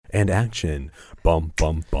and action. Bum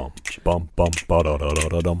bum bum bum bum ba da da da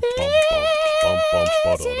da dum bum bum bum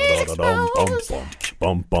ba da da da dum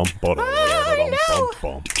bum bum bum ba da da da dum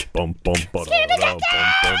bum bum bum ba da da dum bum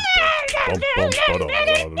bum ba da da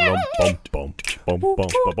dum bum bum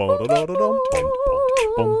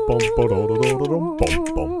bum ba da da dum bum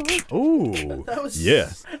bum bum. Ooh, That was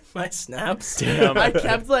yeah. my snaps. I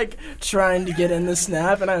kept like trying to get in the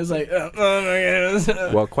snap, and I was like, oh my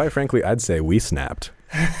god. Well, quite frankly, I'd say we snapped.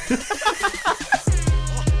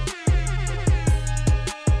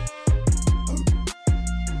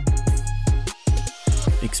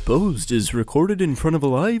 Exposed is recorded in front of a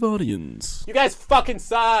live audience. You guys fucking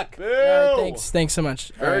suck. Boo. Thanks so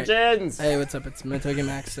much. All right. Virgins. Hey, what's up? It's Matogi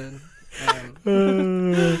Maxton.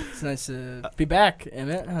 It's nice to be back,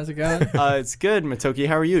 Emmett. How's it going? It's good, Matoki.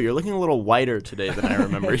 How are you? You're looking a little whiter today than I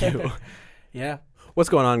remember you. Yeah. What's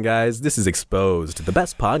going on, guys? This is Exposed, the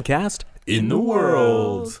best podcast in the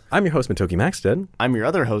world. I'm your host, Matoki Maxton, I'm your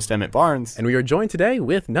other host, Emmett Barnes. and we are joined today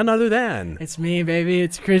with none other than... It's me, baby.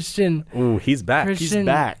 It's Christian. Ooh, he's back. Christian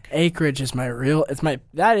back. Acreage is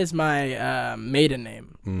that is my maiden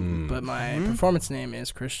name, but my performance name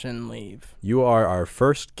is Christian Leave. You are our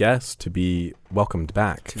first guest to be welcomed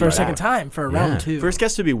back. For a second time, for round two. First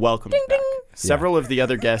guest to be welcomed back. Several of the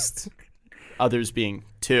other guests, others being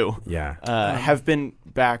two, Yeah. have been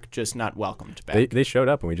back, just not welcomed back. They showed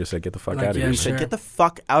up and we just said, get the fuck Like, out of yeah, here. We said, sure. get the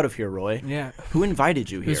fuck out of here, Roy. Yeah. Who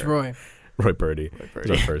invited you here? Who's Roy? Roy Purdy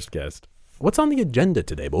Purdy. is our first guest. What's on the agenda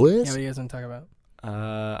today, boys? Yeah, what do you guys want to talk about?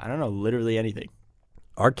 I don't know, literally anything.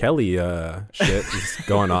 R. Kelly shit is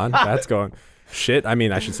going on. That's going... Shit, I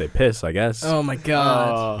mean, I should say piss, I guess. Oh my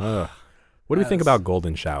god. Ugh. What do we think about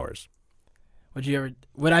golden showers?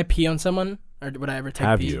 Would I pee on someone? Or would I ever take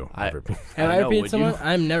Have pee? you ever... Have I I ever know, peed on would someone? you?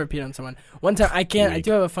 I've never peed on someone. One time, I can't. I Weak.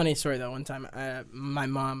 do have a funny story though. One time, my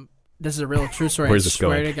mom. This is a real true story. Where's I this swear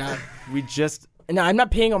going? to God. We just... No, I'm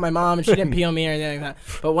not peeing on my mom, and she didn't pee on me or anything like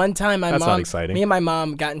that. But one time, That's not exciting. me and my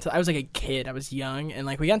mom got into. I was like a kid. I was young, and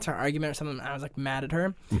like we got into an argument or something. And I was like mad at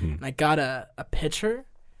her, Mm-hmm. and I got a pitcher,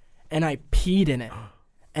 and I peed in it,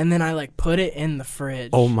 and then I like put it in the fridge.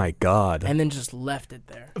 Oh my god. And then just left it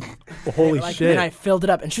there. Holy like, shit. And I filled it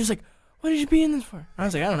up, and she was like, "What did you pee in this for?" I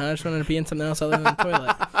was like, "I don't know. I just wanted to pee in something else other than the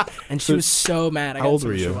toilet." And she So, was so mad. how old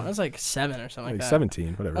were you? I was like 7 or something like that.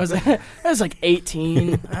 17, whatever. I was like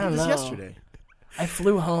 18. I don't It was know. yesterday. I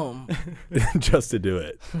flew home. Just to do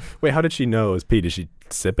it. Wait, how did she know it was pee? Did she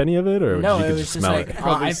sip any of it, or No, did it you was just just smell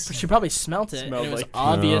like it? she probably smelt it, and Smelled it was like pee.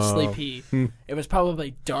 obviously Oh. pee. Hmm. It was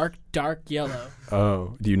probably dark yellow.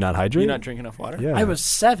 Oh, do you not Do hydrate? you not drink enough water? Yeah. I was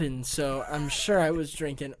 7, so I'm sure I was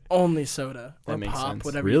drinking only soda or That makes pop, sense.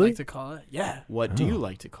 whatever you Really? like to call it. Yeah, What do you Oh.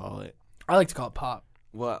 like to call it? I like to call it pop.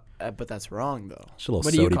 Well, but that's wrong, though. Just a little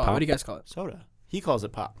What do you sody call it? pop. What do you guys call it? Soda. He calls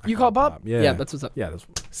it pop. You call it pop? Yeah. that's what's up. Yeah,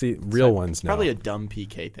 see, real ones know. Probably a dumb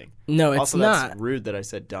PK thing. No, it's also, not. that's rude that I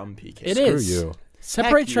said dumb PK. It Screw is. you.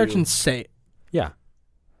 Separate Heck church you. and state. Yeah,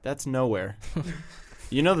 That's nowhere.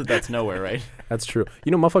 You know that's nowhere, right? that's true.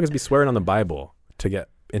 You know, motherfuckers be swearing on the Bible to get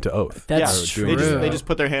into oath. That's yeah, true. They just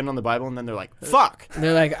put their hand on the Bible and then they're like, "Fuck."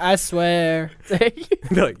 They're like, I swear. They're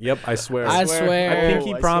like, yep, I swear. I I swear.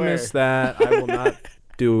 pinky I promise swear. that I will not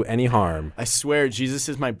do any harm. I swear, Jesus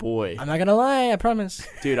is my boy, I'm not gonna lie. I promise.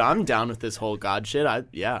 dude. I'm down with this whole God shit. Fuck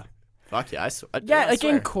yeah. Yeah, I like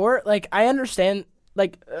swear. in court, like I understand.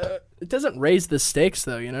 Like it doesn't raise the stakes,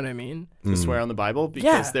 though. You know what I mean? to swear on the Bible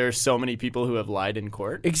because Yeah. there are so many people who have lied in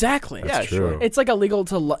court. Exactly. Yeah, That's sure. true. It's like illegal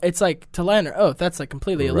to. It's like to lie under oath. That's like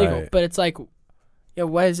completely illegal. Right. But it's like, yeah,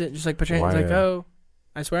 why is it just like put your hands Why, like, oh,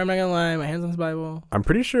 I swear I'm not gonna lie. My hands on this Bible. I'm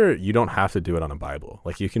pretty sure you don't have to do it on a Bible.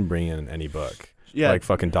 Like, you can bring in any book. Yeah, Like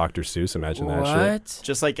fucking Dr. Seuss, imagine that shit. What?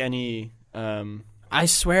 just like any. I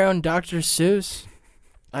swear on Dr. Seuss.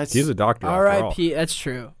 He's a doctor after all. R.I.P. That's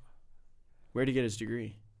true. Where'd he get his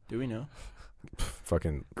degree? Do we know?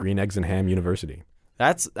 Fucking Green Eggs and Ham University.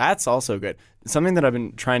 That's also good. Something that I've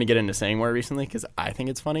been trying to get into saying more recently because I think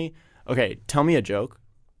it's funny. Okay, tell me a joke,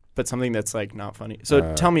 but something that's like not funny.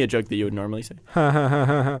 So tell me a joke that you would normally say. Ha ha ha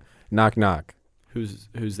ha ha. Knock knock. Who's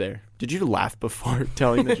there? Did you laugh before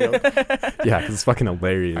telling the joke? Yeah, because it's fucking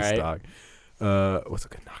hilarious, All right. dog. What's a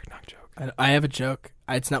good knock knock joke? I have a joke.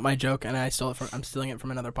 It's not my joke, and I stole it from. I'm stealing it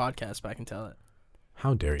from another podcast, but I can tell it.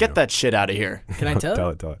 How dare you? Get that shit out of here. Can I tell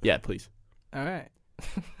it? Tell it. Yeah, please. All right.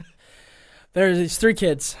 There's these 3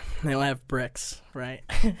 kids. They all have bricks, right?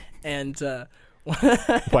 And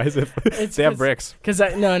Why is it? It's They have 'cause- bricks.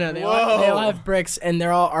 they all Whoa. have bricks, and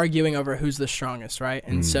they're all arguing over who's the strongest, right?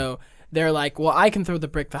 And so they're like, well, I can throw the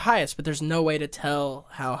brick the highest, but there's no way to tell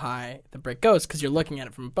how high the brick goes because you're looking at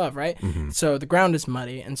it from above, right? So the ground is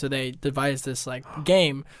muddy, and so they devised this like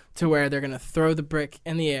game to where they're gonna throw the brick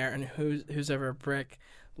in the air, and whosever brick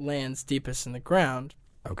lands deepest in the ground,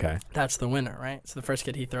 Okay. that's the winner, right? So the first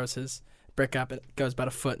kid, he throws his brick up, it goes about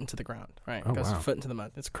a foot into the ground, right? Oh, Goes wow. a foot into the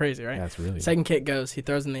mud. It's crazy, right? Yeah, that's really. Second kid goes, he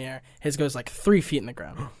throws in the air. His goes like 3 feet in the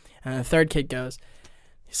ground. And the third kid goes,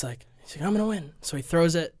 he's like, I'm gonna win. So he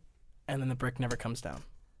throws it, and then the brick never comes down.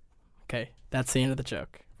 Okay, that's the end of the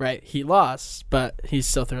joke, right? He lost, but he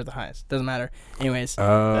still threw it the highest. Doesn't matter. Anyways,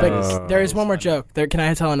 but there is one more joke. Can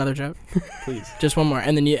I tell another joke? Please. Just one more,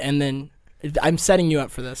 and then I'm setting you up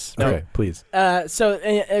for this. Okay, please. So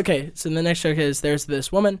the next joke is there's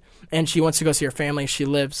this woman and she wants to go see her family. She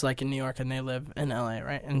lives like in New York and they live in LA,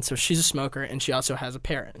 right? And so she's a smoker and she also has a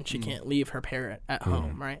parrot and she can't leave her parrot at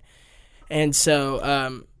home, right? And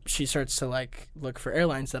so she starts to like look for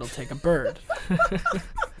airlines that'll take a bird.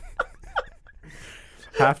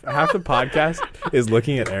 Half the podcast is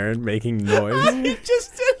looking at Aaron making noise.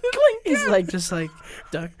 He's like just like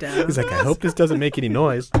ducked down. He's like, I hope this doesn't make any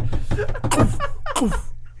noise.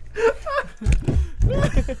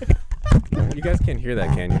 You guys can't hear that,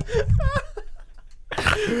 can you?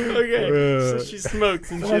 Okay, so she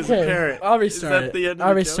smokes and she has a parrot. I'll restart Is that it. the end of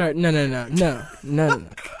I'll the restart. No,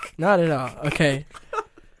 not at all. Okay.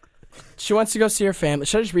 She wants to go see her family.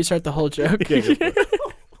 Should I just restart the whole joke?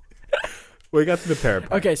 We got to the parrot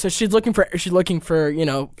part. Okay, so she's looking for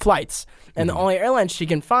flights, and the only airlines she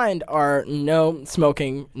can find are no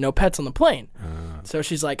smoking, no pets on the plane. So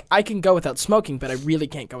she's like, I can go without smoking, but I really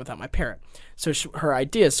can't go without my parrot. So her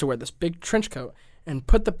idea is to wear this big trench coat and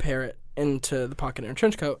put the parrot into the pocket in her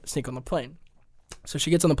trench coat, sneak on the plane. So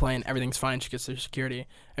she gets on the plane, everything's fine. She gets through security,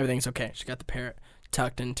 everything's okay. She got the parrot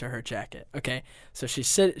tucked into her jacket. Okay, so she's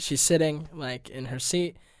sitting like in her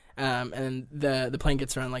seat. And then the plane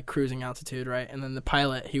gets around like cruising altitude, right? And then the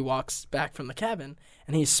pilot, he walks back from the cabin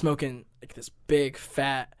and he's smoking like this big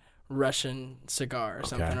fat Russian cigar or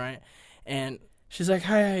something, right? And she's like,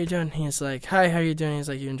 hi, how you doing? He's like, hi, how you doing? He's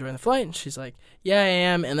like, you enjoying the flight? And she's like, yeah, I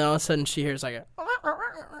am. And then all of a sudden she hears like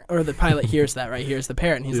or the pilot hears that, right? Hears the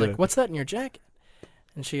parrot and he's like, what's that in your jacket?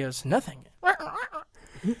 And she goes, nothing.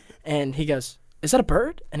 And he goes, is that a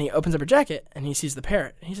bird? And he opens up her jacket and he sees the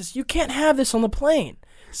parrot. And he says, you can't have this on the plane.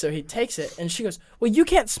 So he takes it, and she goes, well, you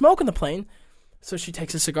can't smoke on the plane. So she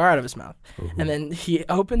takes a cigar out of his mouth. And then he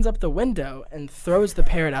opens up the window and throws the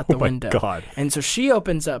parrot out the window. Oh, my God. And so she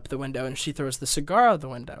opens up the window, and she throws the cigar out the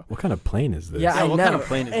window. What kind of plane is this? Yeah, I what know. kind of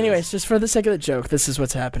plane is Anyways, just for the sake of the joke, this is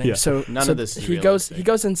what's happening. Yeah. So None so of this is he realistic.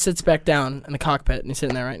 goes and sits back down in the cockpit, and he's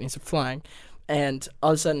sitting there, right? And he's flying. And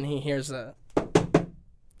all of a sudden, he hears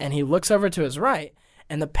and he looks over to his right,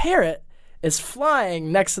 and the parrot is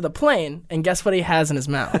flying next to the plane, and guess what he has in his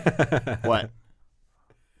mouth? What?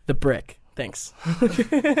 The brick. Thanks.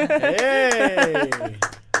 Hey!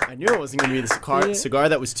 I knew it wasn't going to be the cigar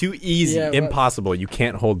that was too easy. Yeah. Impossible. You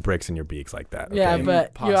can't hold bricks in your beaks like that. Okay? Yeah, but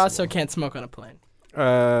you Impossible. also can't smoke on a plane.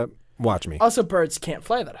 Watch me. Also, birds can't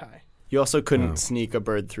fly that high. You also couldn't sneak a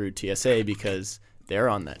bird through TSA because they're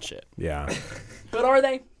on that shit. Yeah. But are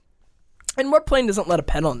they? And what plane doesn't let a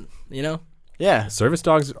pet on, you know? Yeah. Service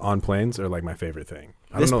dogs on planes are like my favorite thing.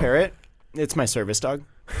 I This don't know. parrot, it's my service dog.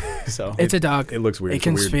 So It's a dog. It looks weird. It It's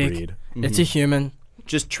can a weird speak. breed. It's a human.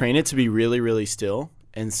 just train it to be really, really still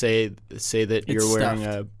and say that you're It's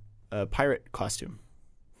wearing a pirate costume.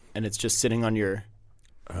 And it's just sitting on your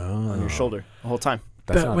shoulder the whole time.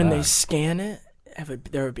 That's But not when they bad. scan it,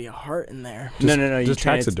 there would be a heart in there. No. You just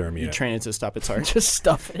train taxidermy You it. train it to stop its heart. Just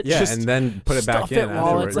stuff it. Yeah, Just and then put it back stuff in it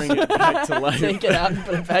while afterwards. it's Bring it back to life. take it out and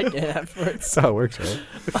put it back in afterwards. That's how it works, right?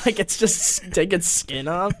 Like it's just take its skin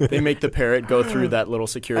off. They make the parrot go through that little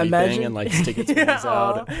security Imagine. thing and like stick its wings Yeah,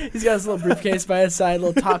 out. aw. He's got his little briefcase by his side,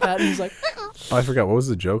 little top hat, and he's like, Oh, I forgot. What was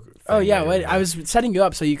the joke? "Oh thing yeah, that you wait, were I was setting you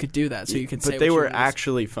up so you could do that, so you could say." But they what were you used.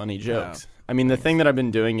 actually funny jokes. I mean, the thing that I've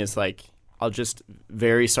been doing is like I'll just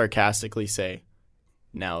very sarcastically say,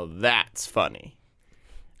 "Now that's funny,"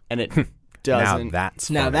 and it doesn't. Now that's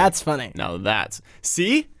Now funny. that's funny. Now that's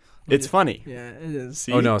see, it's funny. Yeah, it is.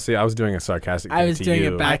 See? Oh no! See, I was doing a sarcastic. I thing was to doing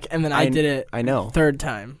you. it back, and then I did it I know, third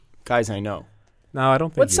time. guys. I know. No, I don't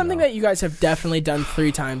think. What's you something know. that you guys have definitely done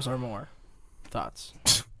 3 times or more? Thoughts?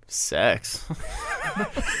 Sex.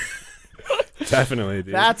 Definitely,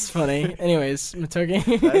 dude. That's funny. Anyways, Matogi.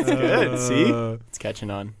 That's good. See, Uh, it's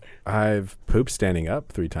catching on. I've pooped standing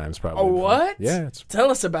up 3 times probably. Oh, what? Yeah, it's.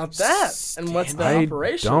 Tell us about that. And what's the I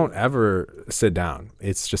operation? don't ever sit down.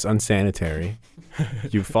 It's just unsanitary.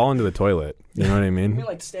 You fall into the toilet. You know what I You mean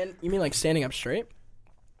mean? like standing up straight?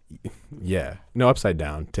 Yeah. No, upside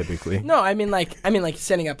down typically. No, I mean like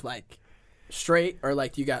standing up like straight or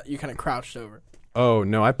like you kind of crouched over? Oh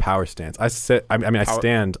no, I power stance. I sit. I mean, I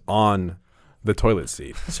stand on the toilet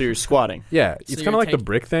seat. So you're squatting. Yeah, it's So kind you're of like the taking-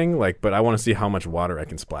 brick thing. Like, but I want to see how much water I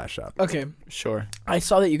can splash up. Okay, Sure. I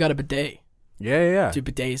saw that you got a bidet. Yeah. Dude,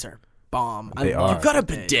 bidets are bomb. They I love are. You got a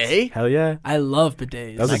bidets. bidet? Hell yeah. I love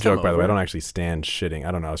bidets. That was a Can I come joke, by the way. I over? don't actually stand shitting.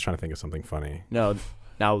 I don't know. I was trying to think of something funny. No.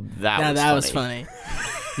 Now Now was funny.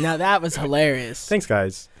 Now that was hilarious. Thanks,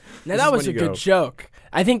 guys. Now This that is was a when you good go. joke.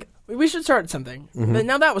 I think we should start something. Mhm. But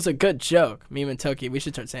now that was a good joke. Meme and Toki, we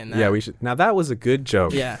should start saying that. Yeah, we should. Now that was a good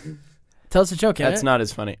joke. Yeah. Tell us a joke, That's Emmett. not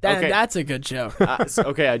as funny. That, Okay. That's a good joke.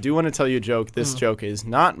 Okay, I do want to tell you a joke. This joke is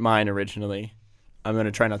not mine originally. I'm going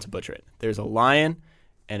to try not to butcher it. There's a lion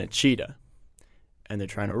and a cheetah, and they're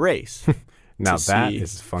trying to race. Now To that see-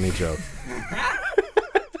 is a funny joke.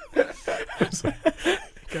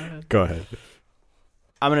 Go ahead. Go ahead.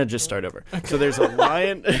 I'm going to just start over. So there's a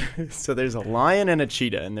lion there's a lion and a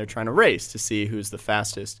cheetah, and they're trying to race to see who's the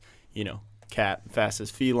fastest,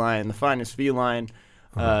 fastest feline, the finest feline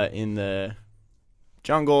in the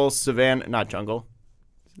jungle, savannah, not jungle,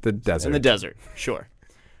 The desert. in the desert, sure.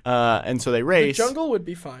 And so they The race. jungle would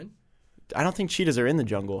be fine. I don't think cheetahs are in the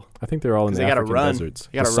jungle. I think they're all in Because the they got to African run. deserts.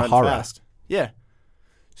 They got to The run Sahara. fast. Yeah.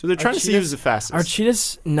 So they're trying to see cheetahs- who's the fastest. Are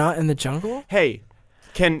cheetahs not in the jungle? Hey,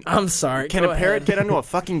 can I'm sorry. can go a parrot ahead. get onto a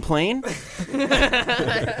fucking plane?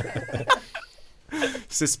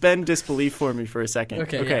 Suspend disbelief for me for a second.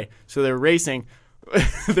 Okay, yeah. So they're racing.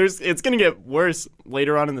 It's going to get worse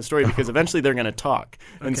later on in the story because eventually they're going to talk.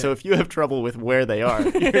 And Okay. so if you have trouble with where they are,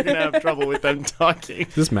 you're going to have trouble with them talking.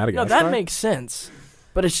 Is this No, Madagascar? that makes sense.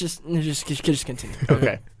 But it's just continue.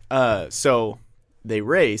 Okay. So they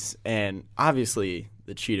race, and obviously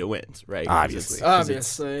the cheetah wins, right? 'Cause Obviously. 'cause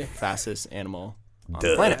it's Obviously. fastest animal on Duh.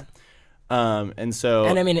 the planet. And so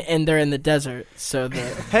And I mean, and they're in the desert, so the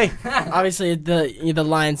hey, obviously the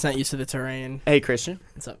lion's not used to the terrain. hey, Christian,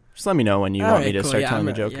 What's up? just let me know when you All want me right, to cool, start yeah, telling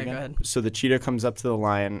the I'm joke ready. Yeah, again. go ahead. So the cheetah comes up to the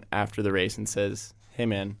lion after the race and says, "Hey,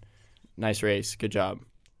 man, nice race, good job,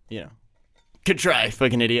 good try,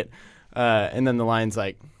 fucking idiot." And then the lion's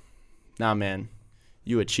like, "Nah, man,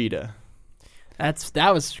 you a cheetah."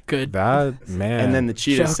 That was good. That man. And then the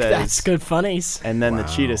cheetah Joke. says, That's good funnies. and then the Wow.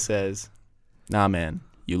 cheetah says, "Nah, man,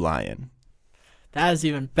 you lion." That is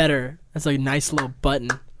even better. That's like a nice little button.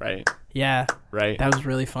 Right, Yeah, right. that was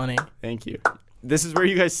really funny. Thank you. This is where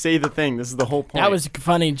you guys say the thing. This is the whole point. That was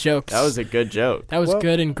funny jokes. That was a good joke. That was Well-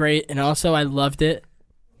 good and great, and also I loved it.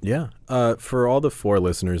 Yeah. For all the 4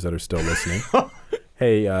 listeners that are still listening,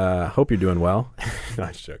 hey, hope you're doing well.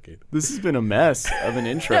 Not joking. This has been a mess of an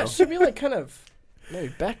intro. Yeah, should we like kind of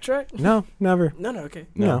maybe backtrack? No, never. No, okay.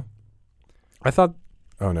 No. I thought.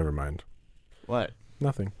 Oh, never mind. What?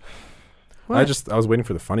 Nothing. What? I was waiting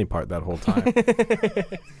for the funny part that whole time.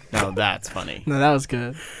 No, that's funny. No, that was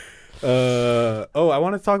good. I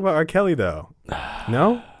want to talk about R. Kelly though.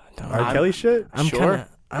 No? Don't- R. Kelly shit? I'm Sure.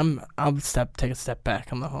 I'll take a step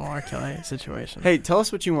back on the whole R. Kelly situation. Hey, tell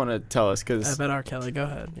us what you want to tell us, I because bet R. Kelly. Go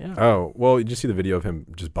ahead. Yeah. Oh, well, did you see the video of him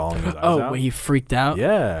just bawling his eyes Oh, out? wait, he freaked out.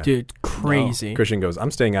 Yeah. Dude, crazy. Christian goes,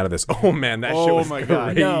 I'm staying out of this. Oh, man, that shit Oh was my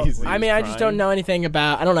God. crazy. No, I mean I just don't know anything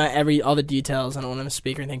about. I don't know all the details. I don't want to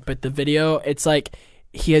speak or anything. But the video, it's like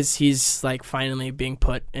he's like finally being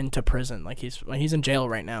put into prison. Like he's in jail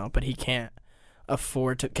right now, but he can't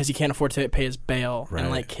afford to because he can't afford to pay his bail, Right. and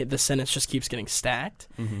like the sentence just keeps getting stacked.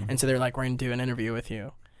 Mhm. And so they're like, we're gonna do an interview with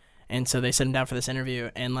you. And so they sit him down for this interview,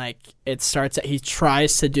 and like it starts. He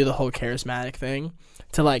tries to do the whole charismatic thing,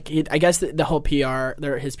 to like. I guess the whole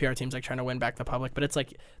his PR team's like trying to win back the public, but it's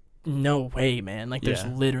like, no way, man. Like there's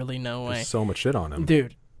Yeah. literally no way, There's so much shit on him.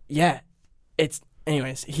 dude. Yeah, it's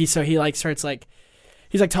anyways. He like starts like,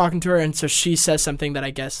 he's like talking to her, and so she says something that I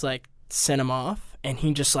guess like sent him off, and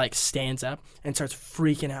he just like stands up and starts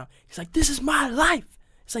freaking out. He's like, "This is my life."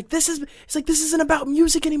 It's like this isn't about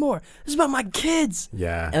music anymore. This is about my kids.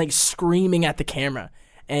 Yeah. And like screaming at the camera.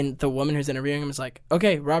 And the woman who's interviewing him is like,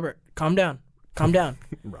 "Okay, Robert, calm down. Calm down."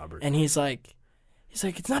 Robert. And he's like,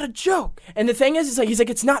 "It's not a joke." And the thing is, he's like,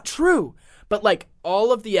 "It's not true." But like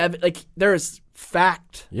all of the like there is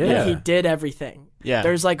fact Yeah. that he did everything. Yeah.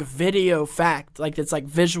 There's like video fact, like it's like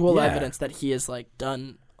visual Yeah. evidence that he has like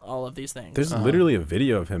done all of these things. There's literally a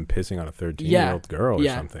video of him pissing on a 13-year-old girl or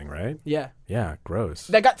Yeah. something, right? yeah. Yeah, gross.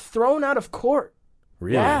 That got thrown out of court.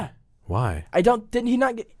 Really? Yeah. Why? Did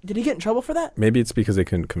he get in trouble for that? Maybe it's because they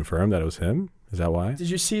couldn't confirm that it was him. Is that why? Did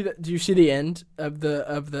you see the end of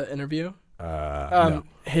the interview? No.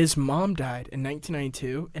 His mom died in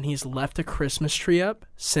 1992, and he's left a Christmas tree up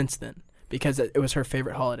since then because it was her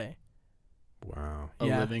favorite holiday. Wow. A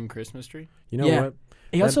Yeah. living Christmas tree? You know Yeah. what?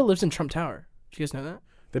 He That- also lives in Trump Tower. Did you guys know that?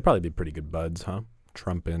 They'd probably be pretty good buds, huh?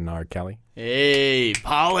 Trump and R. Kelly. Hey,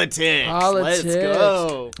 politics. Politics. Let's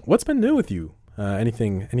go. What's been new with you?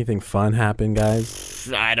 Anything fun happened,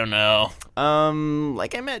 guys? I don't know.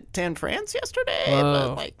 Like I met Tan France yesterday, Whoa.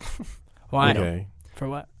 but like, Why? Okay. For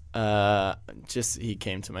what? just he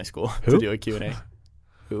came to my school Who? to do a Q&A.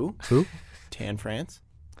 Who? Who? Tan France?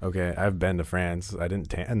 Okay, I've been to France. I didn't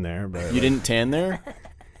tan there, but You didn't tan there?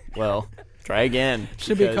 Well, try again.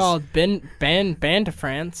 Should be because called Ban to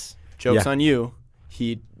France. Joke's Yeah. on you.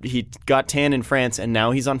 He got tan in France, and now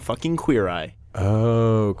he's on fucking Queer Eye.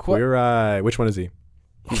 Oh, Queer Eye. Which one is he?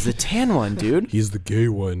 He's the tan one, dude. He's the gay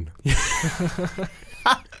one.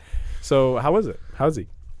 So how was it? How's he?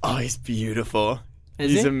 Oh, he's beautiful.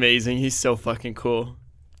 Is He's he? amazing. He's so fucking cool.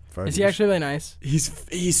 Is he actually really nice?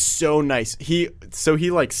 He's so nice. He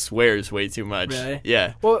like swears way too much. Really?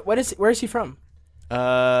 Yeah. Well, where is he from?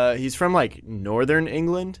 He's from like northern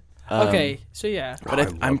England. Okay, so yeah. But I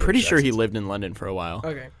love I'm those pretty sure he accents. lived in London for a while.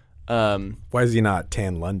 Okay. Why is he not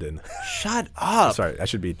tan London? Shut up. Sorry, I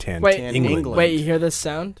should be tan Wait, Tan England. England. Wait, you hear this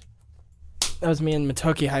sound? That was me and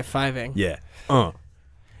Matoki high-fiving. Yeah.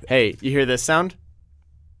 Hey, you hear this sound?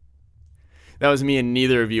 That was me and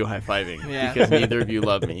neither of you high-fiving. Yeah. Because neither of you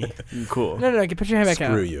love me. Cool. No, put your hand back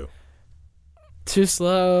Screw out. you. Too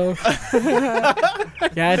slow.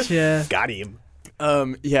 Gotcha. Got him.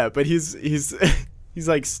 Yeah, but he's he's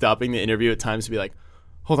like stopping the interview at times to be like,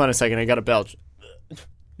 hold on a second, I gotta belch.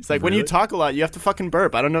 He's like, when you Really? talk a lot, you have to fucking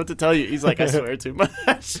burp. I don't know what to tell you. He's like, I swear too much.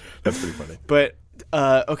 That's pretty funny. But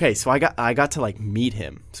okay, so I got to like meet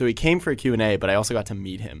him. So he came for a Q&A, but I also got to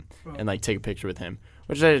meet him and like take a picture with him,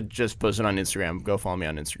 which I just posted on Instagram. Go follow me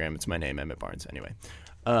on Instagram. It's my name, Emmett Barnes. Anyway.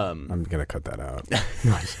 I'm gonna cut that out.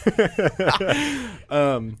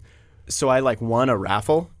 So I like won a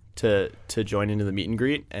raffle to join into the meet and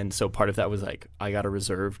greet, and so part of that was like I got a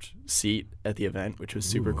reserved seat at the event, which was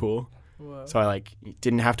super cool. Whoa. So I like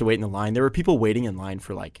didn't have to wait in the line. There were people waiting in line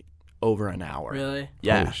for like over an hour. Really?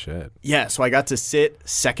 Yeah. Holy shit. Yeah. So I got to sit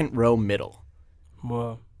second row middle.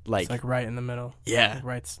 Whoa. Like, It's like right in the middle. yeah.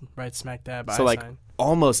 Right smack dab. So eye like sign.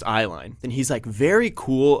 almost eye line. And he's like very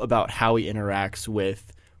cool about how he interacts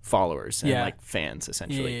with followers and Yeah. like fans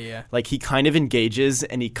essentially. Yeah. Like he kind of engages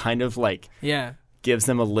and he kind of like Yeah. gives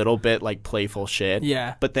them a little bit like playful shit.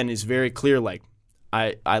 Yeah. But then is very clear like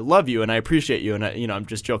I love you and I appreciate you and I'm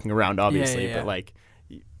just joking around obviously, yeah. but like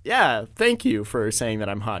yeah, thank you for saying that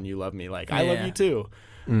I'm hot and you love me. Like I love Yeah. you too.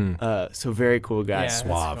 So very cool guy. Yeah, that's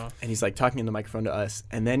Suave. cool. And he's like talking in the microphone to us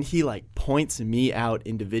and then he like points me out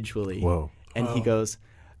individually. Whoa. And he goes,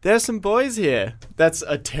 "There's some boys here." That's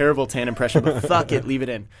a terrible tan impression, but fuck it, leave it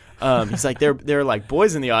in. He's like, there are like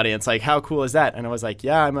boys in the audience. Like, how cool is that? And I was like,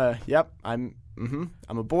 yeah, I'm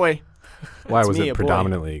a boy. Why It's was me, it a boy.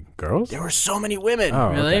 predominantly girls? There were so many women,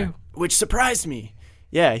 Oh, Really? okay. which surprised me.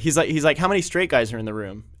 Yeah, he's like, how many straight guys are in the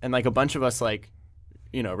room? And like a bunch of us like,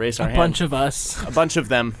 raised our A hands. bunch of us. A bunch of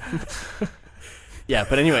them. Yeah,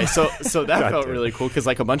 but anyway, so that God felt damn. really cool because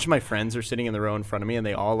like a bunch of my friends are sitting in the row in front of me, and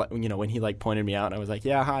they all, like, when he like pointed me out, and I was like,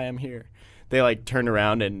 yeah, hi, I'm here. They like turned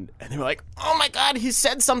around and they were like, oh my god, he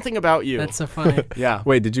said something about you. That's so funny. Yeah.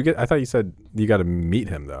 Wait, I thought you said you got to meet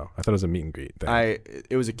him though. I thought it was a meet and greet thing.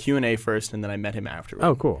 It was a Q&A first, and then I met him afterward.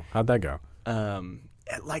 Oh, cool. How'd that go?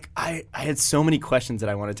 Like I had so many questions that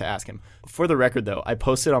I wanted to ask him. For the record though, I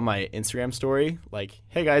posted on my Instagram story like,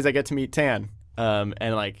 hey guys, I get to meet Tan. And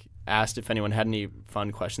like asked if anyone had any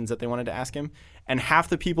fun questions that they wanted to ask him. And half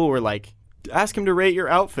the people were like, ask him to rate your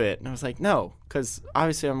outfit. And I was like, no, because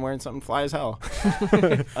obviously I'm wearing something fly as hell.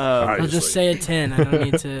 I'll just say a 10. I don't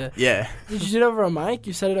need to. Yeah. Did you do it over a mic?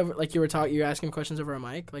 You said it over like you were asking questions over a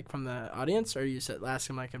mic, like from the audience, or you said ask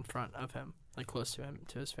him like in front of him, like close to him,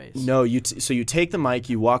 to his face. No, so you take the mic,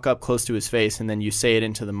 you walk up close to his face, and then you say it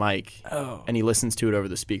into the mic, Oh. and he listens to it over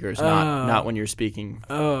the speakers, Oh. not when you're speaking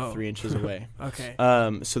Oh. 3 inches away. Okay.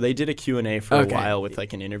 So they did a Q&A for Okay. a while with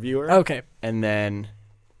like an interviewer. Okay. And then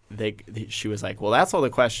she was like, well, that's all the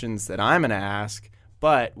questions that I'm going to ask,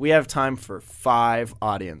 but we have time for 5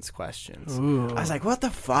 audience questions. Ooh. I was like, what the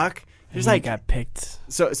fuck? There's You like, got picked.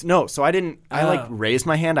 so I didn't, I like Oh. raised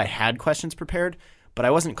my hand. I had questions prepared, but I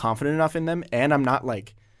wasn't confident enough in them. And I'm not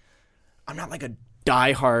like a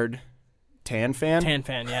diehard Tan fan. Tan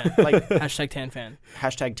fan, yeah. Like, Hashtag Tan fan.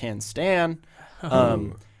 hashtag Tan Stan.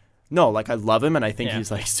 No, like I love him and I think Yeah.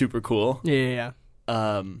 he's like super cool. Yeah.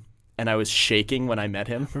 And I was shaking when I met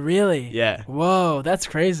him. Really? Yeah. Whoa, that's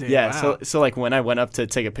crazy. Yeah, Wow. so like when I went up to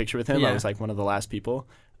take a picture with him, I Yeah. was like one of the last people,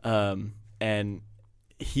 and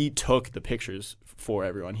he took the pictures for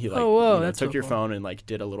everyone. He like Oh, whoa, that's took so your cool. phone and like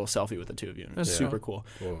did a little selfie with the two of you. And it was That's super cool.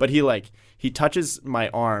 cool. But he touches my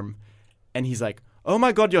arm, and he's like, "Oh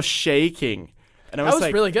my god, you're shaking," And I That was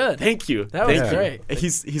like, really good. Thank you. That was Thank you." great.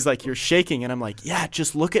 He's like, "You're shaking," and I'm like, "Yeah,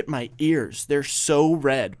 just look at my ears. They're so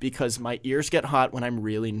red because my ears get hot when I'm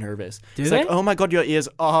really nervous." Do He's they? like, "Oh my god, your ears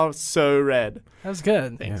are so red." That was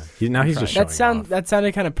good. Thanks. Now he's just showing off. That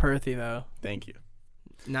sounded kind of Perthy though. Thank you.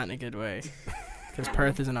 Not in a good way. Because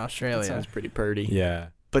Perth is in That Australia. sounds pretty purty. Yeah.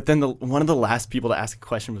 But then one of the last people to ask a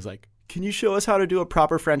question was like, "Can you show us how to do a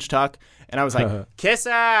proper French talk?" And I was like, "Kiss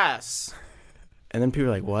ass." And then people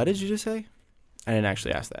were like, "What did you just say?" I didn't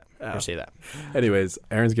actually ask that or say that. Anyways,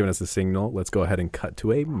 Aaron's giving us the signal. Let's go ahead and cut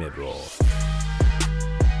to a mid-roll.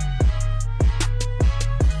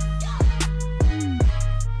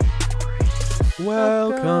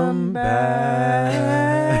 Welcome back.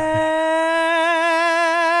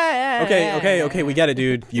 Okay. We got it,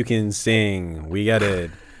 dude. You can sing. We got it.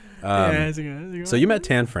 So you met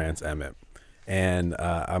Tan France, Emmett, and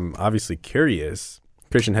I'm obviously curious.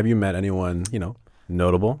 Christian, have you met anyone,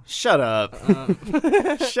 notable? Shut up. Shut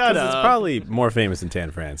It's up. probably more famous than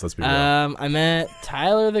Tan France. Let's be real. I met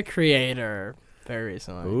Tyler the Creator very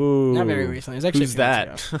recently. Ooh. Not very recently. It was actually Who's a few that?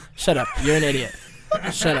 months ago. Shut up. You're an idiot.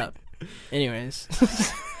 Shut up. Anyways,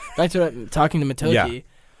 back to talking to Matoki. Yeah.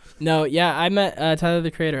 No, yeah, I met Tyler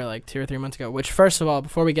the Creator like 2 or 3 months ago. Which, first of all,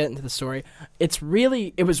 before we get into the story, it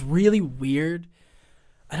was really weird.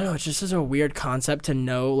 I don't know. It's just such a weird concept to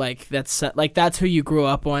know that's who you grew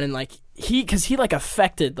up on, and because he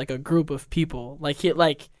affected like a group of people, like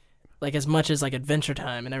as much as like Adventure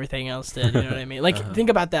Time and everything else did. You know what I mean? Think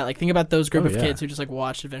about that. Think about those group of kids who just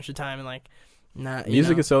watched Adventure Time and not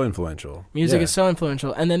Music is so influential. Music is so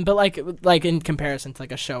influential, and then but in comparison to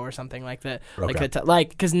a show or something like that, Okay.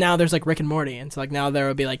 because now there's Rick and Morty, and so now there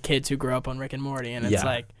will be kids who grew up on Rick and Morty, and it's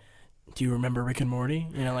do you remember Rick and Morty?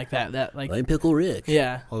 I'm Pickle Rick.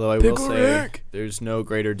 Yeah. Although I will Pickle say, Rick. there's no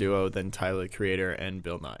greater duo than Tyler the Creator and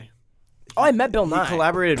Bill Nye. Oh, I met Bill Nye. He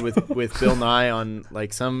collaborated with Bill Nye on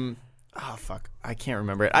some. Oh fuck, I can't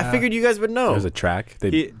remember it. I figured you guys would know. There's a track. They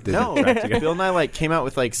did no, a track together. Bill Nye came out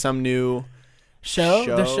with some new show.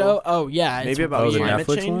 The show. Oh yeah. maybe it's about the climate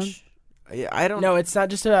Netflix change. Yeah, I don't. No, it's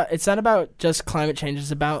not about just climate change.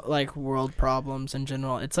 It's about world problems in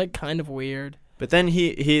general. It's kind of weird. But then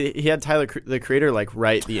he had Tyler the Creator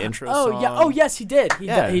write the intro song. Yeah. Oh yes, he did. He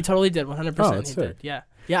totally did. 100%. Oh, that's he sick. did. Yeah.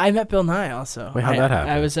 Yeah, I met Bill Nye also. Wait, how'd that happen?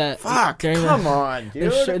 I was at Come on,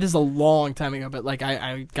 dude. this is a long time ago, but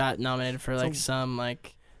I got nominated for some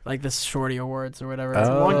the Shorty Awards or whatever. That's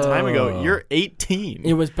a long time ago. Oh. You're 18.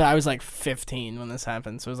 It was, but I was 15 when this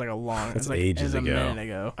happened, so it was a long. That's it was ages it was a ago. minute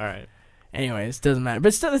ago. All right. Anyways, doesn't matter.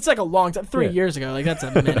 But still, it's a long time. 3 years ago, that's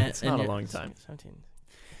a minute. It's not a long time. 17.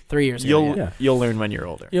 3 years ago. You'll learn when you're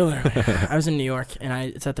older. You'll learn. I was in New York,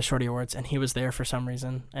 and it's at the Shorty Awards, and he was there for some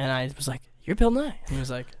reason, and I was like, "You're Bill Nye," and he was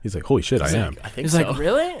like, He's like, holy shit, I am. I think "He's so. like,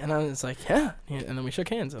 really?" And I was like, "Yeah," and then we shook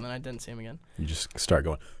hands, and then I didn't see him again. You just start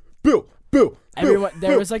going, Bill. Everyone,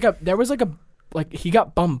 there Bill. was he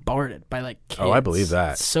got bombarded by kids. Oh, I believe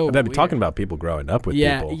that. So I've been weird. talking about people growing up with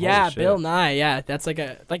Yeah, people. yeah, Holy shit. Bill Nye, yeah, that's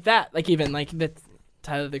that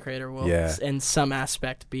Tyler the Creator will, in some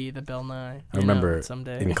aspect, be the Bill Nye. I remember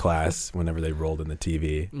someday in class, whenever they rolled in the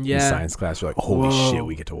TV in Yeah. science class, you're like, holy Whoa. shit,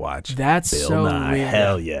 we get to watch That's Bill so Nye. weird.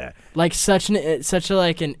 Hell yeah. Such an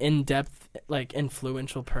in-depth,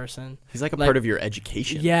 influential person. He's a part of your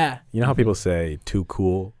education. Yeah. You know how people say too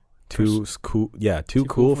cool? Too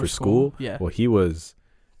cool for school? Yeah. Well, he was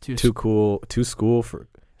too cool for...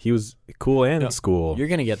 He was cool and in school. You're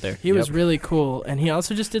going to get there. He was really cool, and he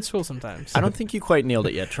also just did school sometimes. I don't think you quite nailed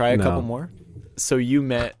it yet. Try a couple more. So you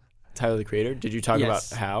met Tyler the Creator. Did you talk about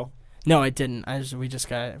how? No, I didn't. We just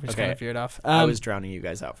kind of veered off. I was drowning you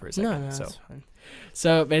guys out for a second. No, that's fine.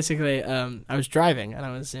 So basically, I was driving, and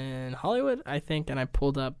I was in Hollywood, I think, and I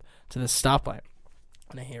pulled up to the stoplight,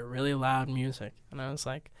 and I hear really loud music, and I was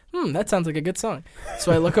like, that sounds like a good song.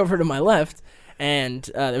 So I look over to my left, and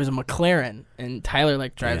there was a McLaren, and Tyler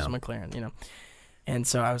drives a McLaren, And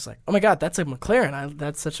so I was like, oh my God, that's a McLaren.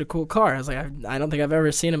 That's such a cool car. I was like, I don't think I've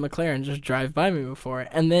ever seen a McLaren just drive by me before.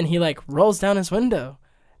 And then he rolls down his window,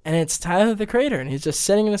 and it's Tyler the Creator, and he's just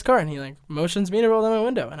sitting in his car, and he motions me to roll down my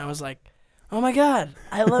window. And I was like, oh my God,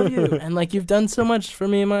 I love you. And you've done so much for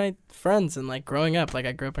me and my friends, and growing up,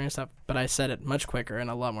 I grew up on your stuff, but I said it much quicker and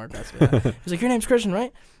a lot more aggressive. He was like, your name's Christian,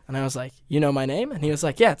 right? And I was like, you know my name? And he was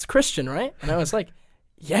like, yeah, it's Christian, right? And I was like,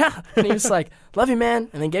 yeah. And he was like, love you, man.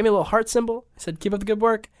 And then gave me a little heart symbol. He said, keep up the good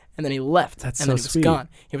work. And then he left. That's and so then he was sweet. gone.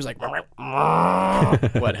 He was like,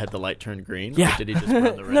 What, had the light turned green? Yeah. Or did he just run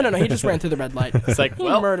the red? no, he just ran through the red light. It's like, He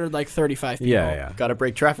well, murdered 35 people. Yeah. got to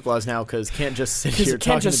break traffic laws now because can't just sit Because here you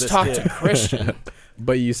can't talking just to this talk kid. to Christian.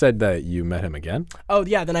 But you said that you met him again? Oh,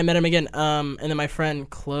 yeah, then I met him again. And then my friend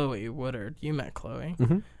Chloe Woodard. You met Chloe.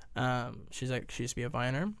 Mm-hmm. She used to be a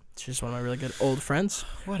Viner. She's one of my really good old friends.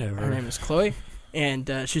 Whatever. Her name is Chloe, and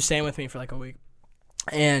she was staying with me for like a week.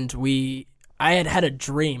 And I had a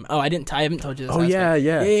dream. Oh, I haven't told you this. Oh,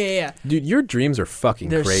 yeah. Dude, your dreams are fucking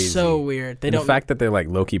They're crazy. so weird. The fact that they're like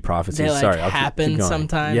low-key prophecies. They like Sorry, I'll happen keep going.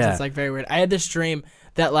 sometimes. Yeah. It's like very weird. I had this dream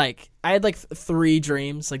that like I had like 3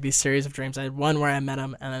 dreams, like these series of dreams. I had one where I met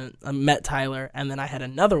him, and then I met Tyler, and then I had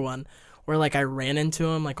another one where like I ran into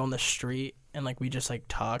him like on the street, and like we just like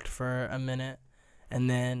talked for a minute, and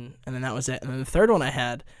then that was it. And then the third one I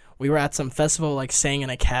had, we were at some festival like staying in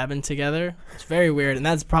a cabin together. It's very weird, and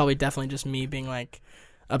that's probably definitely just me being like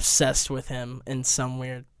obsessed with him in some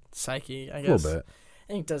weird psyche, I guess. A little bit.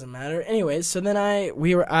 I think it doesn't matter. Anyways, so then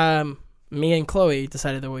me and Chloe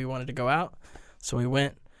decided that we wanted to go out. So we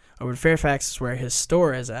went over to Fairfax, where his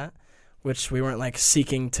store is at, which we weren't like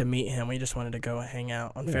seeking to meet him. We just wanted to go hang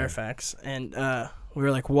out on Fairfax. And we were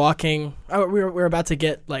like walking. We were about to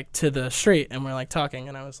get like to the street, and we're like talking.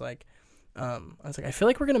 And I was like, I feel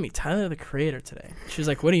like we're going to meet Tyler, the Creator today. She was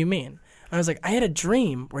like, what do you mean? And I was like, I had a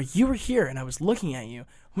dream where you were here, and I was looking at you.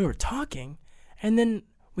 We were talking, and then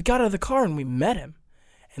we got out of the car, and we met him.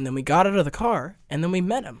 And then we got out of the car, and then we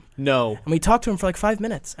met him. No. And we talked to him for like 5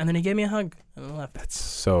 minutes, and then he gave me a hug and then left. That's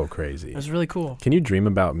so crazy. It was really cool. Can you dream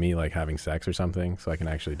about me like having sex or something so I can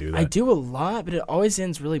actually do that? I do a lot, but it always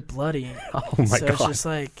ends really bloody. Oh my so god. it's just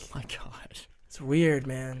like, My God. it's weird,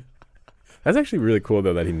 man. That's actually really cool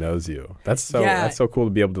though that he knows you. That's so cool to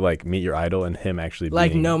be able to like meet your idol and him actually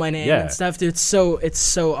Like being, know my name yeah. and stuff, dude. It's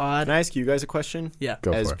so odd. Can I ask you guys a question? Yeah.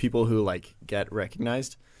 Go As for it. people who like get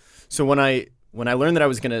recognized. So when I learned that I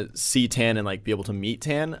was gonna see Tan and like be able to meet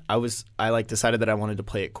Tan, I like decided that I wanted to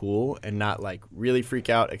play it cool and not like really freak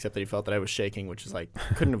out, except that he felt that I was shaking, which is like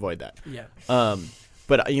couldn't avoid that. Yeah.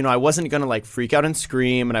 But you know, I wasn't gonna like freak out and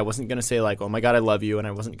scream, and I wasn't gonna say like, "Oh my God, I love you," and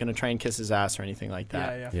I wasn't gonna try and kiss his ass or anything like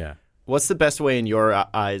that. Yeah. Yeah. What's the best way in your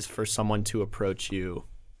eyes for someone to approach you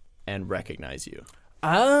and recognize you?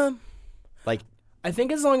 Like, I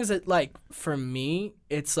think as long as it like for me,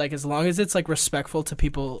 it's like as long as it's like respectful to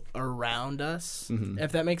people around us,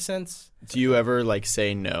 if that makes sense. do you ever like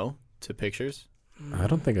say no to pictures? I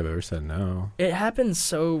don't think I've ever said no. It happens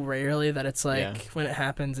so rarely that it's like Yeah. when it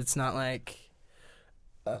happens, it's not like.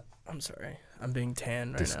 I'm sorry, I'm being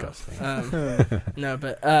tan right Disgusting. now. No,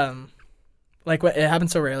 but like it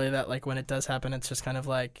happens so rarely that like when it does happen, it's just kind of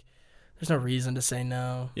like there's no reason to say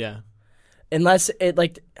no. Yeah. Unless it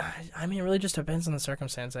like, I mean, it really just depends on the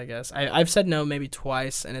circumstance, I guess. I've said no maybe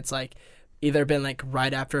twice, and it's like either been like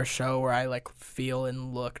right after a show where I like feel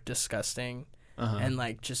and look disgusting, and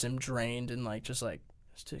like just am drained and like just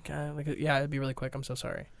to kind of like it'd be really quick. I'm so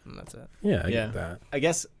sorry, and that's it. Yeah, I get that. I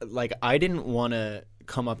guess like I didn't want to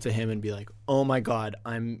come up to him and be like, "Oh my God,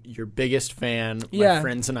 I'm your biggest fan. Yeah. My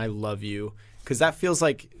friends and I love you," because that feels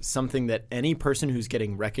like something that any person who's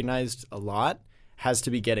getting recognized a lot has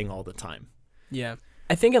to be getting all the time. Yeah,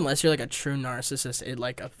 I think unless you're like a true narcissist, it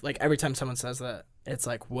like every time someone says that, it's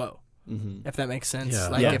like whoa. If that makes sense. Yeah.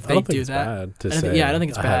 Like Yeah. if I they don't think do it's that. bad to I don't say. think- I don't think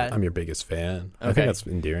it's bad. I'm your biggest fan. I Okay. think that's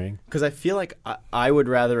endearing. Because I feel like I would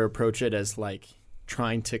rather approach it as like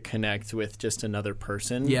trying to connect with just another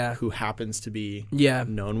person who happens to be Yeah.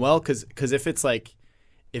 known well. Because if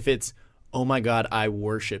it's, oh my God, I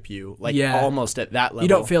worship you, like Yeah. almost at that level. You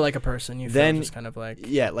don't feel like a person. You Then- feel just kind of like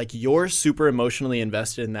Yeah, like you're super emotionally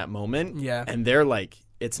invested in that moment. Yeah. And they're like,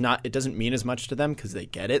 it doesn't mean as much to them because they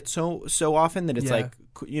get it so often that it's Yeah. like,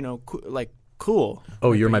 like cool.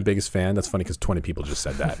 Oh, you're my biggest fan? That's funny because 20 people just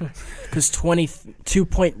said that. because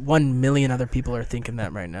 2.1 million other people are thinking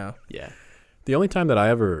that right now. Yeah. The only time that I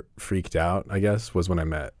ever freaked out, I guess, was when I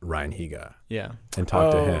met Ryan Higa Yeah. and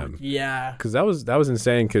talked to him. Yeah. Because that was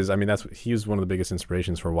insane. Because I mean, he was one of the biggest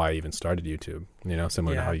inspirations for why I even started YouTube. You know,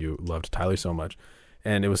 similar to Yeah. how you loved Tyler so much,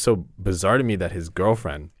 and it was so bizarre to me that his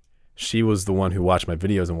girlfriend, she was the one who watched my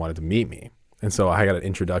videos and wanted to meet me, and so I got an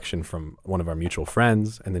introduction from one of our mutual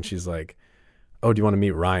friends, and then she's like, "Oh, do you want to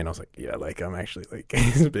meet Ryan?" I was like, "Yeah, like I'm actually like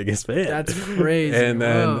his biggest fan." That's crazy. and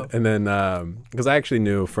then Whoa. because I actually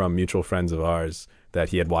knew from mutual friends of ours that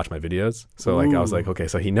he had watched my videos, so like I was like, okay,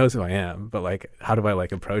 so he knows who I am, but like how do I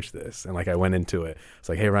like approach this? And like I went into it, it's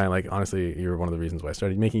like, hey Ryan, like honestly you're one of the reasons why I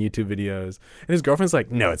started making YouTube videos. And his girlfriend's like,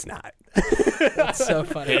 no it's not. That's so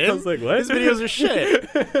funny. I was like, what? His videos are shit.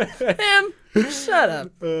 Him? Shut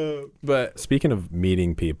up. But speaking of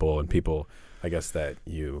meeting people and people I guess that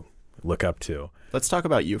you look up to, Let's talk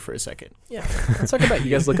about you for a second. Yeah. Let's talk about you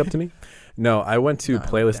guys look up to me? No, I went to No,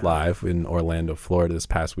 Playlist yeah. Live in Orlando, Florida this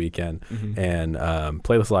past weekend. And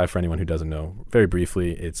Playlist Live, for anyone who doesn't know, very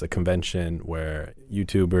briefly, it's a convention where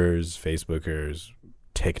YouTubers, Facebookers,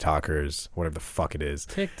 TikTokers, whatever the fuck it is.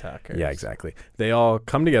 TikTokers. Yeah, exactly. They all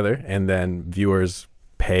come together, and then viewers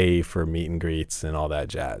pay for meet and greets and all that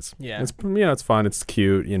jazz. Yeah. It's it's fun, it's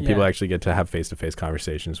cute, and people Yeah. actually get to have face-to-face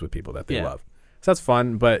conversations with people that they Yeah. love. So that's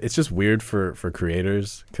fun, but it's just weird for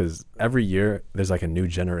creators because every year there's like a new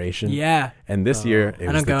generation. Yeah. And this year it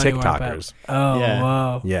I was don't the go anywhere but- TikTokers. Oh, Yeah.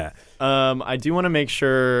 whoa. Yeah. I do want to make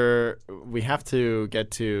sure we have to get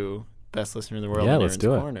to best listener in the world. Yeah, in let's Aaron's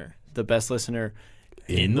do it. Corner. The best listener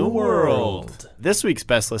in the world. This week's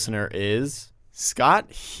best listener is Scott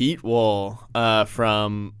Heatwell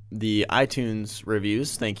from the iTunes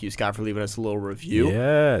reviews. Thank you, Scott, for leaving us a little review.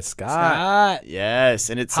 Yeah, Scott. Scott. Yes,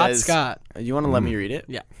 and it Hot says Scott. You want to let me read it?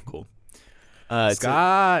 Yeah. Cool. It says,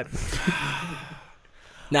 Scott.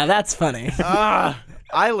 Now that's funny.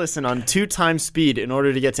 I listen on 2 times speed in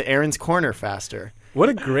order to get to Aaron's Corner faster. What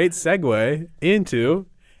a great segue into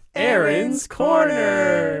Aaron's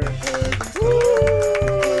Corner.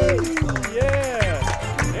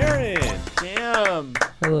 Yeah. Aaron. Damn.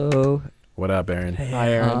 Hello. What up, Aaron? Hi,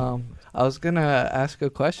 Aaron. I was gonna ask a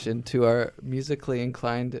question to our musically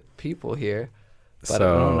inclined people here, but I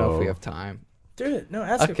don't know if we have time. Dude, no,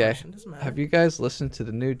 ask a Okay. question. Doesn't matter. Have you guys listened to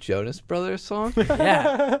the new Jonas Brothers song?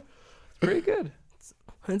 Yeah. Pretty good.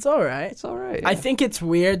 It's all right. It's all right. I think it's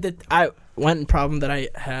weird that one problem that I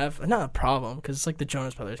have, not a problem, because it's like the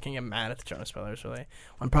Jonas Brothers. Can't get mad at the Jonas Brothers, really.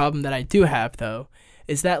 One problem that I do have, though,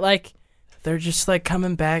 is that, like, they're just, like,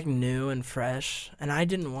 coming back new and fresh, and I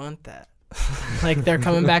didn't want that. Like, they're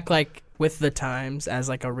coming back, like, with the times as,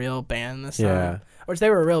 like, a real band this time. Yeah. Which they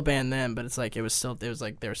were a real band then, but it's like, it was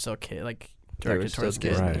like, they were still kid, like, directed still towards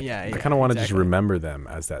kids. kids. Right. Yeah, I kind of want to just remember them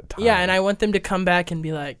as that time. Yeah, and I want them to come back and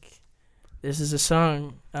be like, this is a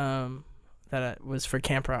song that was for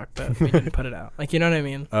Camp Rock, but we didn't put it out. Like, you know what I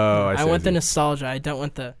mean? Oh, I see. I want the see. nostalgia. I don't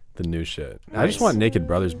want the... The new shit. I just want Naked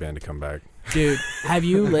Brothers Band to come back. Dude, have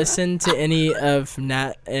you listened to any of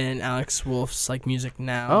Nat and Alex Wolf's, like, music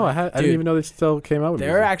now? Oh, I didn't Dude, even know they still came out with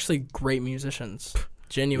they're music. actually great musicians.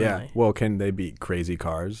 Genuinely. Yeah. Well, can they beat Crazy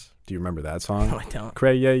Cars? Do you remember that song? No, I don't.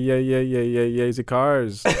 Crazy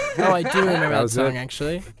Cars. Oh, I do remember that was song, it.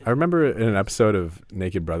 actually. I remember in an episode of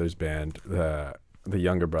Naked Brothers Band, the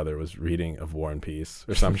younger brother was reading of War and Peace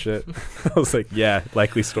or some shit. I was like, yeah,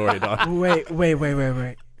 likely story, dog. Wait.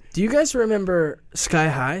 Do you guys remember Sky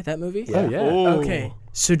High, that movie? Yeah. Oh, yeah. Okay.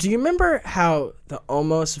 So do you remember how the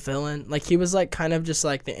almost villain, like he was like kind of just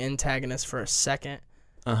like the antagonist for a second?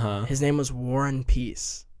 Uh-huh. His name was War and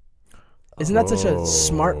Peace. Isn't that such a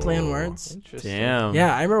smart play on words? Interesting. Damn.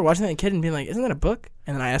 Yeah, I remember watching that kid and being like, "Isn't that a book?"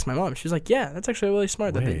 And then I asked my mom. She was like, "Yeah, that's actually really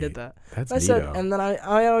smart that they did Wait, that." That's I said, neato. and then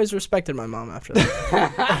I always respected my mom after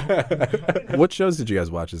that. What shows did you guys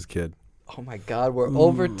watch as a kid? Oh my God, we're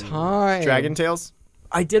over time. Dragon Tales?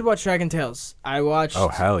 I did watch Dragon Tales. I watched. Oh,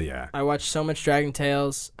 hell yeah. I watched so much Dragon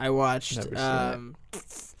Tales. I watched. Never seen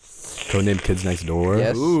Codenamed Kids Next Door.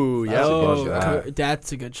 Yes. Ooh, That's a yeah. good show.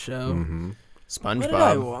 That's a good show. Mm-hmm. What did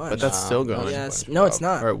I SpongeBob. watch? But that's still going. Yes. No, it's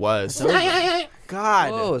not. Or it was.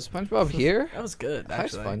 God. Oh, is SpongeBob here? That was good, Hi,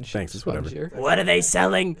 actually. Sponge. Thanks, it's whatever. Sponge here. What are they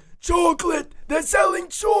selling? Chocolate! They're selling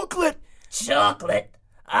chocolate! Chocolate!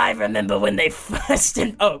 I remember when they first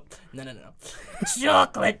No.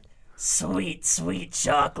 Chocolate! Sweet, sweet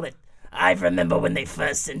chocolate. I remember when they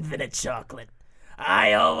first invented chocolate.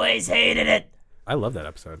 I always hated it. I love that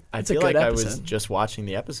episode. I It's a feel good like I was episode. just watching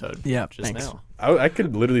the episode. Yeah, just thanks. now. I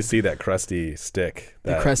could literally see that crusty stick.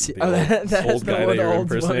 The that- crusty. the Oh, old, that's old the guy one, that the you're old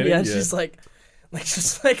one. impersonating. Yeah, she's like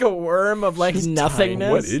just like a worm of like nothingness.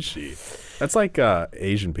 What is she? That's like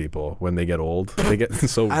Asian people when they get old. They get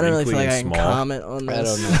so I don't really wrinkly feel like I and can small. comment on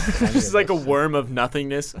this. I don't know. She's like a worm of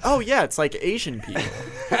nothingness. Oh, yeah, it's like Asian people.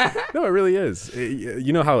 No, it really is.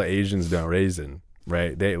 You know how Asians don't raisin,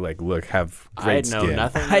 right? They have great I know skin.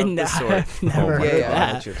 nothing I of know. the sort. I've never Oh my Yeah, heard yeah, I know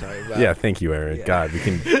that. what you're talking about. Yeah, thank you, Aaron. God, we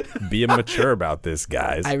can be mature about this,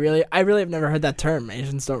 guys. I really have never heard that term.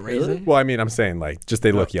 Asians don't raisin. Well, I mean, I'm saying like just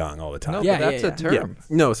they look young all the time. No, Yeah, but that's yeah, a yeah. term.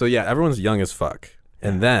 No, so yeah, everyone's young as fuck,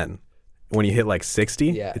 and then when you hit like 60,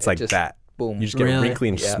 Yeah, it's it like just- that. Boom. You just get Really? wrinkly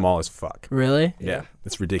and Yeah. small as fuck. Really? Yeah,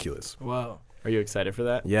 it's ridiculous. Whoa. Are you excited for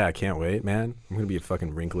that? Yeah, I can't wait, man. I'm gonna be a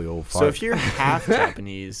fucking wrinkly old fuck. So if you're half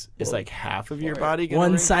Japanese, is like half of your body gonna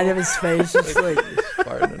One wrinkle? side of his face just like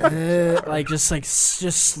Farting. like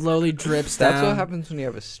just slowly drips That's down. what happens when you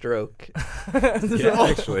have a stroke. yeah,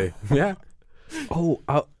 actually, yeah. Oh,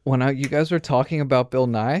 you guys were talking about Bill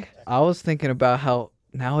Nye, I was thinking about how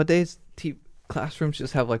nowadays classrooms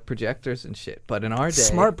just have like projectors and shit. But in our day,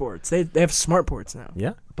 Smart boards. They have smart boards now.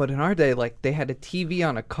 Yeah. But in our day, like they had a TV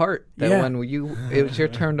on a cart that Yeah. when it was your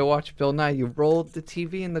turn to watch Bill Nye, you rolled the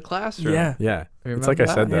TV in the classroom. Yeah. Yeah. It's Remember like I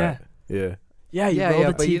that? said that. Yeah. Yeah, you Yeah, roll yeah,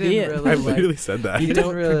 the but you TV didn't in. really, I like, literally said that. You You don't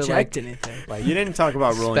didn't really, project anything. like You didn't talk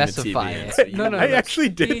about rolling the specify TV in. it. So you No, no, I no. actually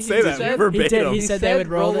did He say that said- verbatim. He did. He He said said they would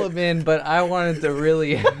roll roll it. them in, but I wanted to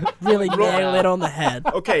really. Really nail it on the head.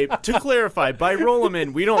 Okay, to clarify, by roll him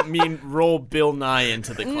in, we don't mean roll Bill Nye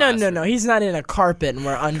into the classroom. No. He's not in a carpet and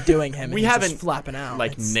we're undoing him. And We he's haven't, just flapping out.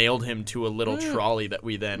 Like It's- nailed him to a little trolley that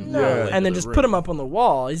we then No. roll into And then the just room. put him up on the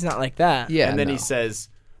wall. He's not like that. Yeah. And then no. he says,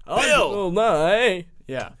 Oh, no.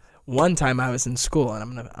 "Yeah, One time I was in school, and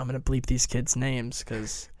I'm gonna bleep these kids' names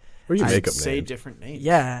because Or you I make up say names. different names."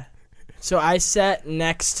 yeah. So I sat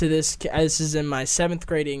next to this. This is in my 7th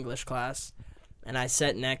grade English class, and I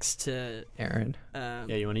sat next to. Aaron. Yeah,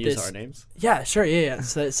 you want to use this- our names? Yeah, sure. Yeah.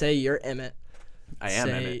 So say you're Emmett. I am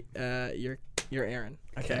say, Emmett. You're Aaron.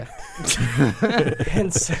 Okay. Okay.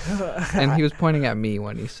 And so. And he was pointing at me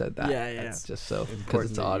when he said that. Yeah, yeah. That's just so because Important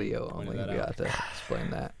it's that you audio pointed only. that We out. got to explain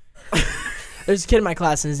that. There's a kid in my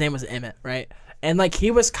class, and his name was Emmett, right? And like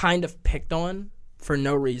he was kind of picked on for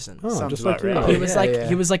no reason. Oh, Sounds just about like you. right. He Oh, was yeah, like yeah.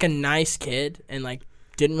 he was like a nice kid and like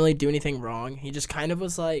didn't really do anything wrong. He just kind of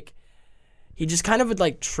was like he just kind of would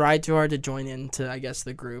like try too hard to join into I guess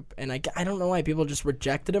the group, and I don't know why people just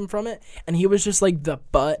rejected him from it. And he was just like the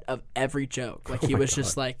butt of every joke. Like he was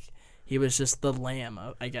just like he was just the lamb,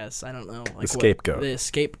 I guess. I don't know. Like scapegoat. The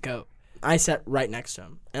scapegoat. I sat right next to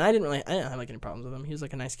him, and I didn't have like any problems with him. He was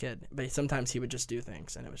like a nice kid, but sometimes he would just do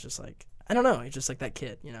things, and it was just like I don't know. He's just like that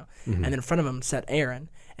kid, you know. And then in front of him sat Aaron,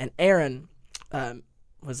 and Aaron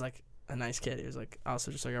was like a nice kid. He was like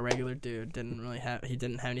also just like a regular dude. He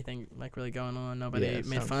didn't have anything like really going on. Nobody Yeah, made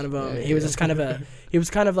sounds- fun of him. yeah, He was yeah. just kind of he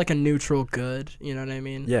was kind of like a neutral good. You know what I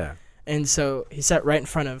mean? Yeah. And so he sat right in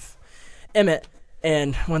front of Emmett.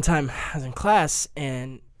 And one time I was in class,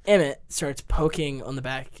 and Emmett starts poking on the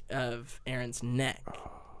back of Aaron's neck.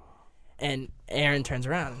 And Aaron turns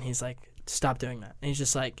around, and he's like, stop doing that. And he's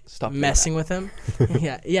just like Stop doing messing with him.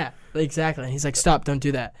 yeah, exactly. And he's like, stop, don't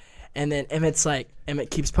do that. And then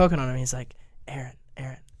Emmett keeps poking on him. He's like, Aaron.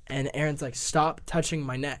 And Aaron's like, stop touching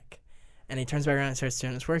my neck. And he turns back around and starts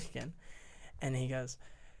doing his work again. And he goes,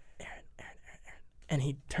 Aaron. And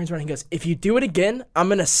he turns around and he goes, if you do it again, I'm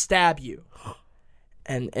going to stab you.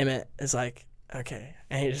 And Emmett is like, okay.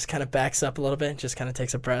 And he just kind of backs up a little bit, just kind of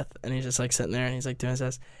takes a breath. And he's just like sitting there and he's like doing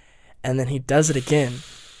this. And then he does it again.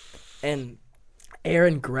 And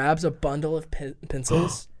Aaron grabs a bundle of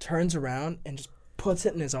pencils, turns around, and just puts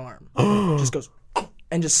it in his arm. Just goes,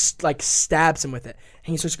 and just like stabs him with it.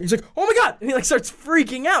 And he's like, oh my God. And he like starts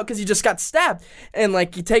freaking out because he just got stabbed. And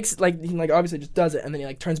like he takes, like, he like obviously just does it. And then he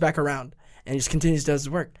like turns back around and he just continues to do his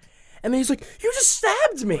work. And then he's like, you just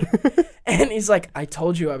stabbed me. And he's like, I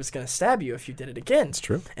told you I was going to stab you if you did it again. It's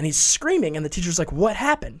true. And he's screaming, and the teacher's like, what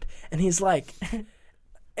happened? And he's like,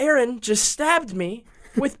 Aaron just stabbed me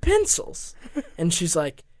with pencils. And she's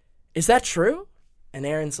like, is that true? And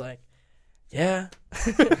Aaron's like, yeah,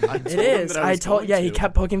 it is. He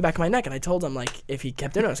kept poking back my neck, and I told him, like, if he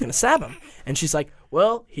kept doing it, I was going to stab him. And she's like,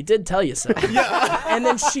 well, he did tell you so. And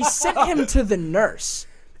then she sent him to the nurse.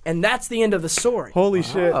 And that's the end of the story. Holy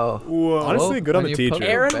shit. Oh. Honestly, good on When the you poke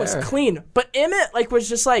teacher. Aaron was Bear. clean, but Emmett like was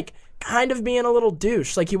just like kind of being a little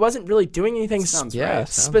douche. Like he wasn't really doing anything Sounds Yeah. right.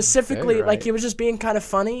 sounds specifically. very Like right. he was just being kind of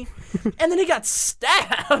funny, and then he got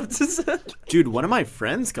stabbed. Dude, one of my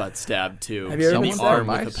friends got stabbed too. Have you ever in been the stabbed? arm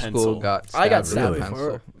my with a school pencil. got I got stabbed stabbed with a before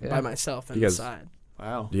pencil. Yeah. by myself in You the guys- side.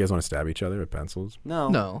 Wow. Do you guys want to stab each other with pencils? No.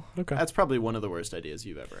 No. Okay. That's probably one of the worst ideas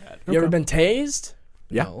you've ever had. You ever been tased?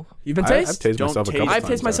 Yeah. No. You've been I've tased? tased Don't myself a tase- couple I've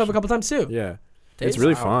times. tased myself a actually. couple times too. Yeah. Tased? It's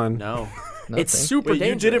really Wow. fun. No. It's Nothing. super Wait,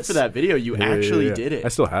 dangerous. you did it for that video. You Yeah, actually yeah. did it. I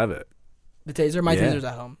still have it. The taser? My Yeah. taser's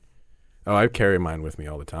at home. Oh, I carry mine with me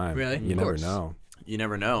all the time. Really? You Of never course. know You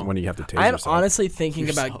never know. when you have to tase I'm yourself. honestly thinking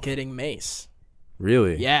about Yourself. getting mace.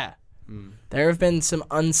 Really? Yeah. Mm. There have been some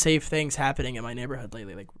unsafe things happening in my neighborhood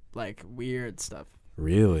lately, like weird stuff.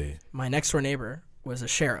 Really? My next door neighbor was a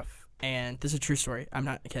sheriff, and this is a true story. I'm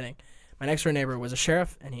not kidding. My next door neighbor was a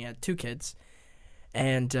sheriff, and he had 2 kids.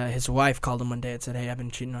 And his wife called him one day and said, "Hey, I've been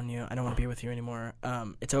cheating on you. I don't want to be with you anymore.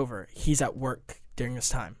 It's over." He's at work during this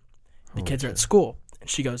time. The kids are at school, and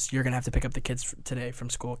she goes, "You're gonna have to pick up the kids today from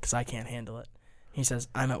school because I can't handle it." He says,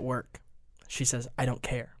 "I'm at work." She says, "I don't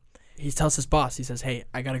care." He tells his boss, he says, "Hey,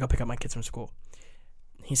 I gotta go pick up my kids from school."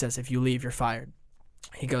 He says, "If you leave, you're fired."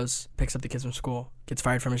 He goes, picks up the kids from school, gets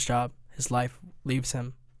fired from his job. His life leaves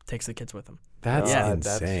him, takes the kids with him. That's Yeah.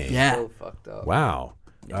 insane. Yeah. So fucked up. Wow.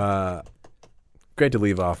 Great to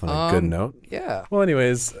leave off on a good note. Yeah. Well,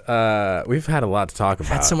 anyways, we've had a lot to talk about.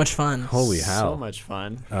 Had so much fun. Holy So hell. much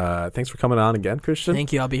fun. Thanks for coming on again, Christian.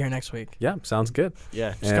 Thank you. I'll be here next week. Yeah, sounds good.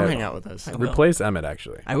 Yeah, just And- come hang out with us. I will. Replace Emmett,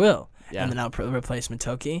 actually. I will. Yeah. And then I'll replace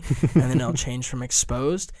Matoki, and then it'll change from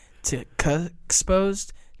exposed to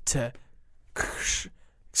exposed to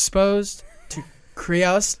exposed to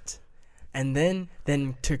creost, and then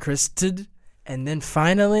to Christed, and then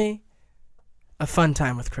finally a fun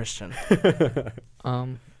time with Christian.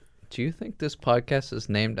 Do you think this podcast is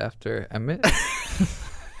named after Emmett?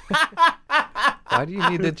 Why do you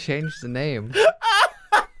need to change the name?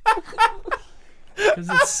 Because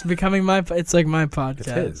it's becoming it's like my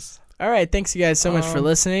podcast. It is. All right, thanks you guys so much for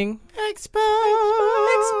listening. Exposed.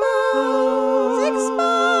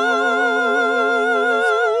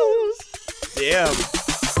 Damn.